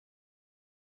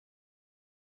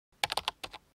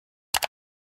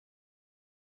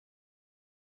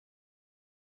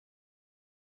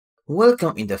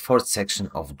Welcome in the fourth section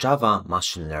of Java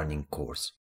Machine Learning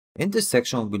course. In this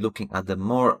section, we'll be looking at the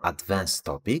more advanced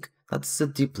topic, that is the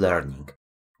deep learning.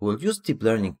 We'll use deep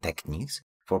learning techniques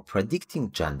for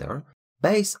predicting gender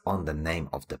based on the name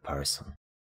of the person.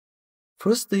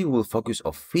 Firstly, we'll focus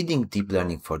on feeding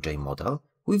DL4J model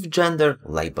with gender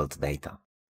labeled data.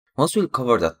 Once we'll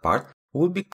cover that part, we'll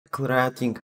be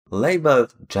creating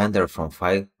labeled gender from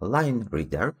file line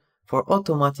reader for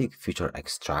automatic feature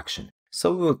extraction.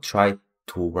 So we will try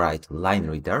to write line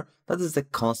reader, that is the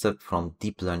concept from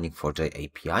DL4J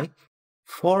API,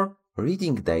 for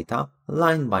reading data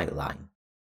line by line.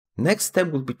 Next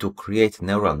step will be to create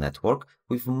neural network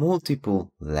with multiple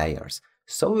layers.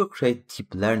 So we'll create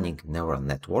deep learning neural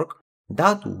network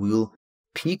that will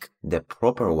pick the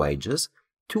proper weights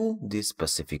to these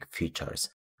specific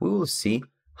features. We will see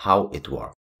how it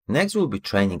works. Next, we'll be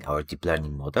training our deep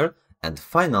learning model, and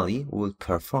finally, we'll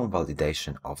perform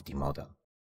validation of the model.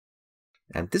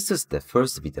 And this is the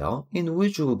first video in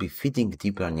which we will be feeding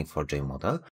DL4J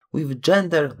model with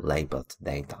gender labeled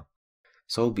data.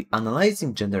 So we'll be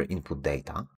analyzing gender input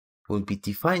data, we'll be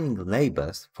defining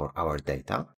labels for our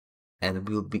data, and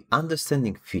we'll be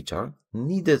understanding features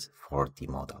needed for the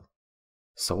model.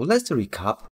 So let's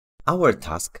recap our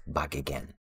task back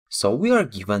again. So we are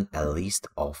given a list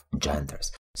of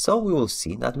genders. So we will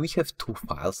see that we have two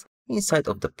files inside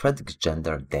of the predict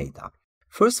gender data.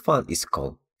 First file is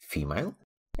called female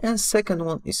and second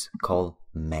one is called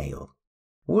male.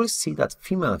 We'll see that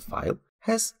female file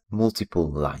has multiple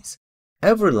lines.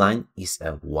 Every line is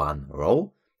a one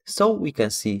row, so we can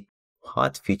see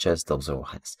what features those row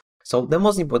has. So the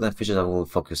most important feature that we will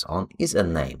focus on is a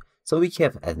name. So we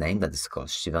have a name that is called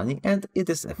Shivani and it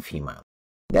is a female.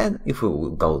 Then if we will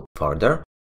go further,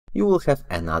 you will have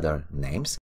another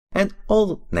names, and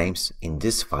all names in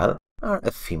this file are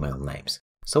female names.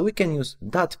 So we can use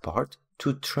that part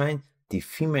to train the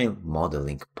female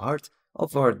modeling part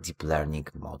of our deep learning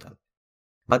model.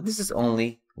 But this is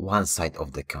only one side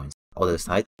of the coin. Other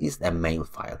side is a male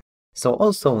file. So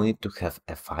also we need to have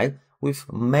a file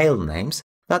with male names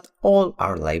that all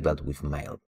are labeled with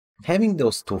male. Having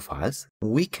those two files,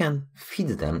 we can feed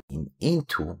them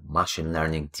into machine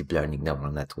learning, deep learning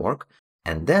neural network,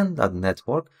 and then that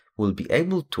network will be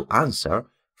able to answer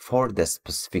for the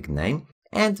specific name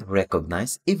and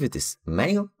recognize if it is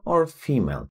male or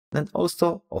female. And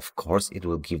also, of course, it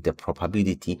will give the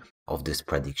probability of this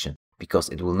prediction, because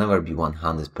it will never be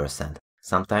 100%.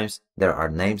 Sometimes there are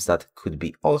names that could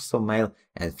be also male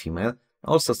and female.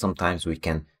 Also, sometimes we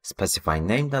can specify a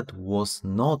name that was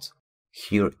not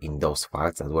here in those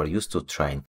files that were used to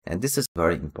train, and this is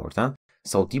very important.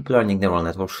 So deep learning neural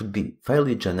network should be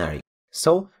fairly generic.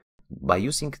 So by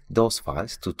using those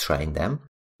files to train them,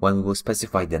 when we will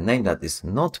specify the name that is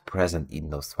not present in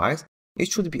those files, it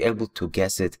should be able to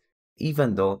guess it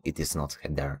even though it is not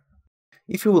there.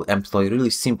 If you will employ really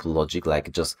simple logic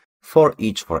like just for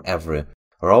each for every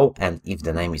row, and if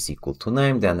the name is equal to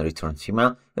name, then return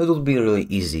female, it will be really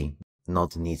easy,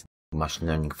 not need machine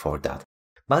learning for that.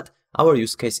 But our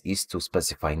use case is to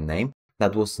specify name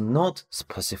that was not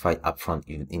specified upfront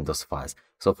in those files.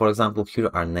 So for example, here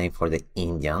are name for the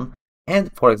Indian,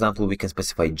 and for example, we can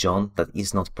specify John that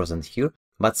is not present here,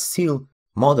 but still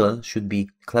model should be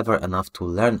clever enough to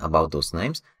learn about those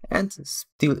names, and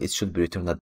still it should be returned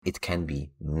that it can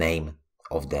be name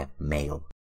of the male.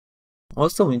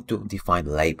 Also, we need to define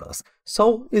labels.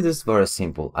 So it is very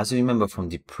simple. As you remember from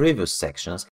the previous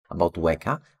sections about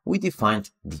Weka, we defined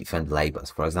different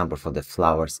labels. For example, for the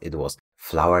flowers, it was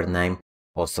flower name.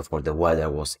 Also for the weather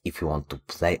was if you want to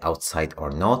play outside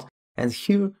or not. And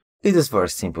here it is very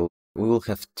simple. We will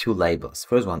have two labels.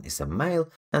 First one is a male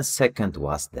and second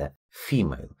was the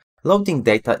female. Loading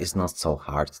data is not so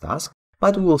hard task,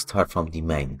 but we will start from the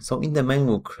main. So in the main,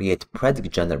 we'll create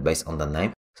predict gender based on the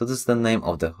name. So this is the name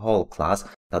of the whole class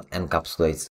that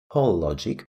encapsulates whole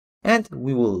logic. And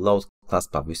we will load class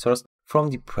public source from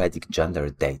the predict gender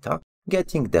data,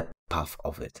 getting the path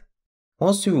of it.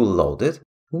 Once we will load it,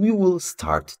 we will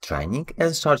start training,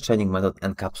 and start training method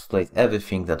encapsulate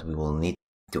everything that we will need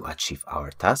to achieve our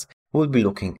task. We'll be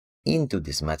looking into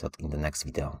this method in the next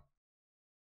video.